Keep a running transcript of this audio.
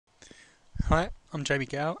Hi, I'm Jamie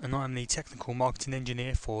Gow and I'm the Technical Marketing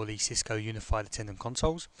Engineer for the Cisco Unified Attendant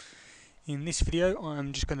Consoles. In this video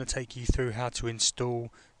I'm just going to take you through how to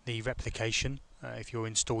install the replication if you're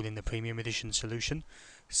installing the Premium Edition solution.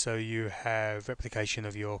 So you have replication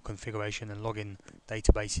of your configuration and login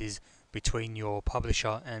databases between your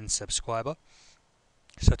publisher and subscriber.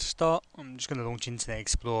 So to start, I'm just going to launch Internet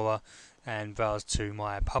Explorer and browse to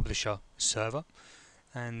my publisher server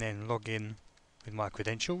and then log in with my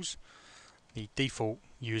credentials. The default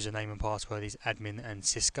username and password is admin and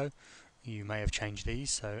Cisco. You may have changed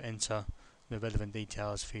these, so enter the relevant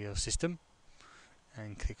details for your system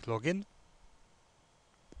and click login.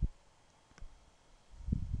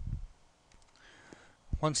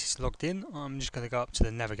 Once it's logged in, I'm just going to go up to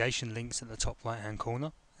the navigation links at the top right hand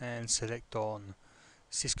corner and select on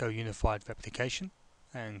Cisco Unified Replication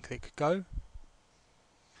and click go.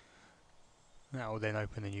 That will then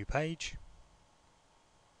open a new page.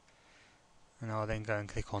 And I'll then go and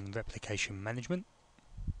click on Replication Management.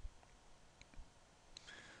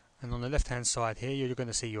 And on the left hand side here you're going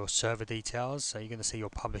to see your server details, so you're going to see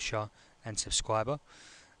your publisher and subscriber.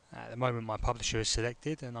 At the moment my publisher is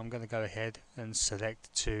selected and I'm going to go ahead and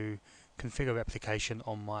select to configure replication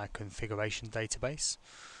on my configuration database.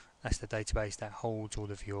 That's the database that holds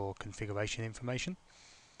all of your configuration information.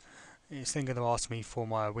 It's then going to ask me for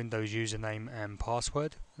my Windows username and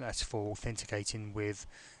password. That's for authenticating with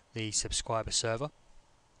the subscriber server.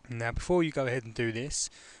 Now before you go ahead and do this,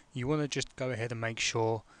 you want to just go ahead and make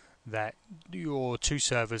sure that your two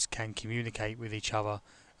servers can communicate with each other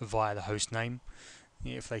via the host name.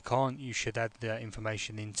 If they can't, you should add the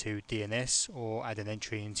information into DNS or add an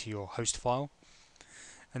entry into your host file.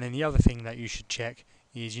 And then the other thing that you should check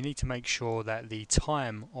is you need to make sure that the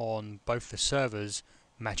time on both the servers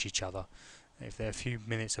match each other. If they're a few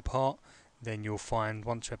minutes apart, then you'll find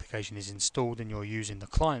once replication is installed and you're using the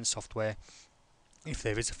client software, if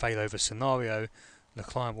there is a failover scenario, the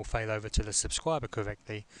client will fail over to the subscriber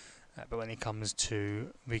correctly, but when it comes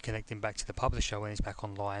to reconnecting back to the publisher when it's back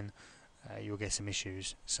online, you'll get some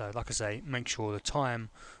issues. So like I say, make sure the time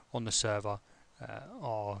on the server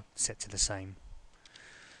are set to the same.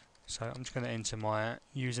 So I'm just going to enter my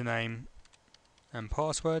username and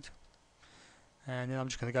password, and then I'm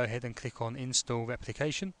just going to go ahead and click on install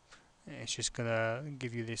replication. It's just going to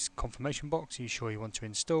give you this confirmation box. Are you sure you want to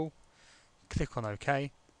install? Click on OK,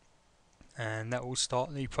 and that will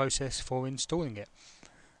start the process for installing it.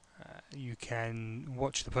 You can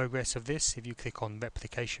watch the progress of this if you click on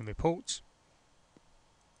Replication Reports.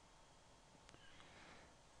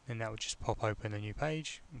 Then that will just pop open a new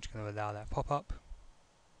page. I'm just going to allow that pop up.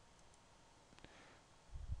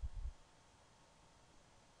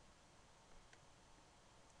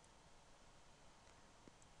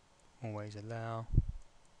 Always allow.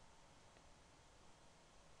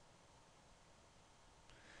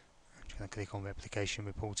 I'm just going to click on Replication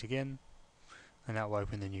Report again, and that will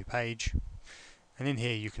open the new page. And in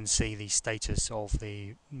here you can see the status of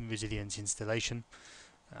the Resilience installation.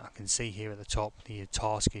 I can see here at the top the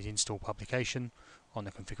task is install publication on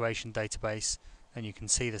the configuration database, and you can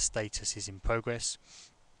see the status is in progress.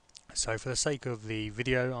 So for the sake of the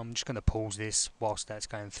video, I'm just going to pause this whilst that's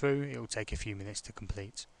going through. It will take a few minutes to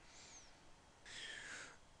complete.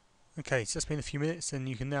 Okay, so it's been a few minutes and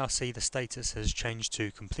you can now see the status has changed to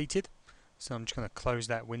completed. So I'm just going to close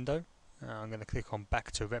that window. I'm going to click on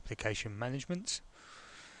back to Replication Management,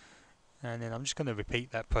 and then I'm just going to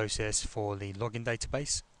repeat that process for the login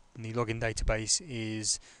database. And the login database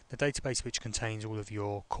is the database which contains all of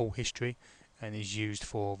your call history and is used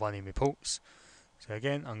for running reports. So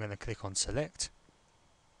again, I'm going to click on select.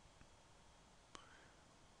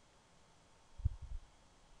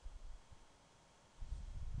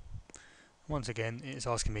 Once again, it's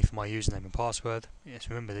asking me for my username and password. Yes,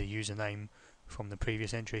 remember the username from the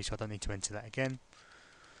previous entry, so I don't need to enter that again.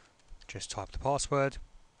 Just type the password,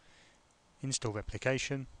 install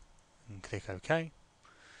replication, and click OK.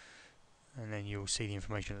 And then you'll see the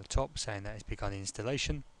information at the top saying that it's begun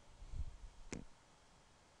installation.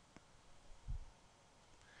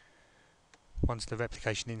 Once the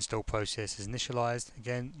replication install process is initialized,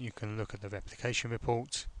 again you can look at the replication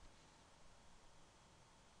report.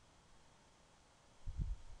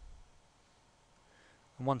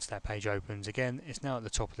 And once that page opens, again it's now at the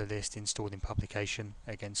top of the list installed in publication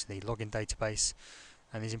against the login database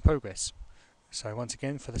and is in progress. So once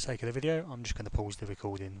again, for the sake of the video, I'm just going to pause the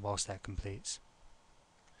recording whilst that completes.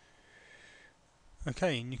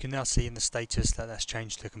 Okay, and you can now see in the status that that's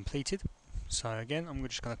changed to completed. So again, I'm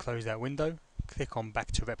just going to close that window, click on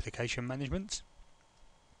back to Replication Management,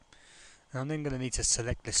 and I'm then going to need to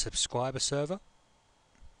select the subscriber server.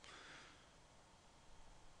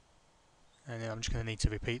 and then I'm just going to need to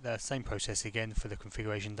repeat the same process again for the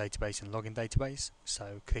configuration database and login database.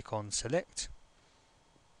 So click on select,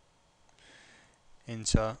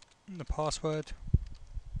 enter the password,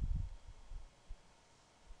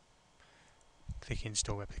 click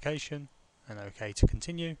install replication and OK to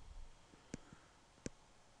continue.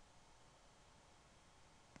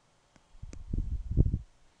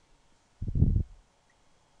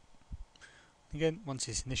 Again, once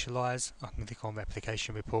it's initialized, I can click on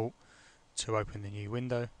Replication Report to open the new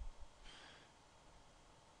window.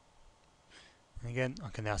 And again, I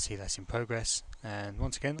can now see that's in progress. And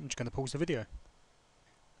once again, I'm just going to pause the video.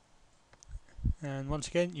 And once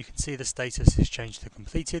again, you can see the status has changed to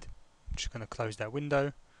completed. I'm just going to close that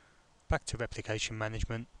window, back to Replication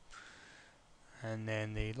Management. And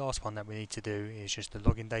then the last one that we need to do is just the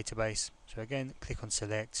login database. So again, click on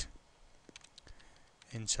select,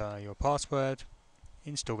 enter your password,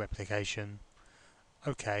 install replication,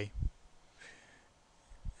 OK,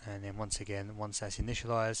 and then once that's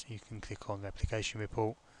initialized, you can click on Replication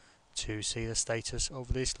Report to see the status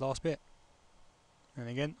of this last bit. And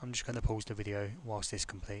again, I'm just going to pause the video whilst this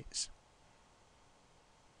completes.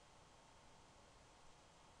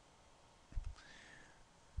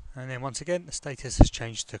 And then once again, the status has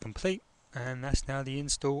changed to complete, and that's now the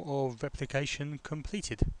install of Replication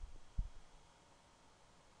completed.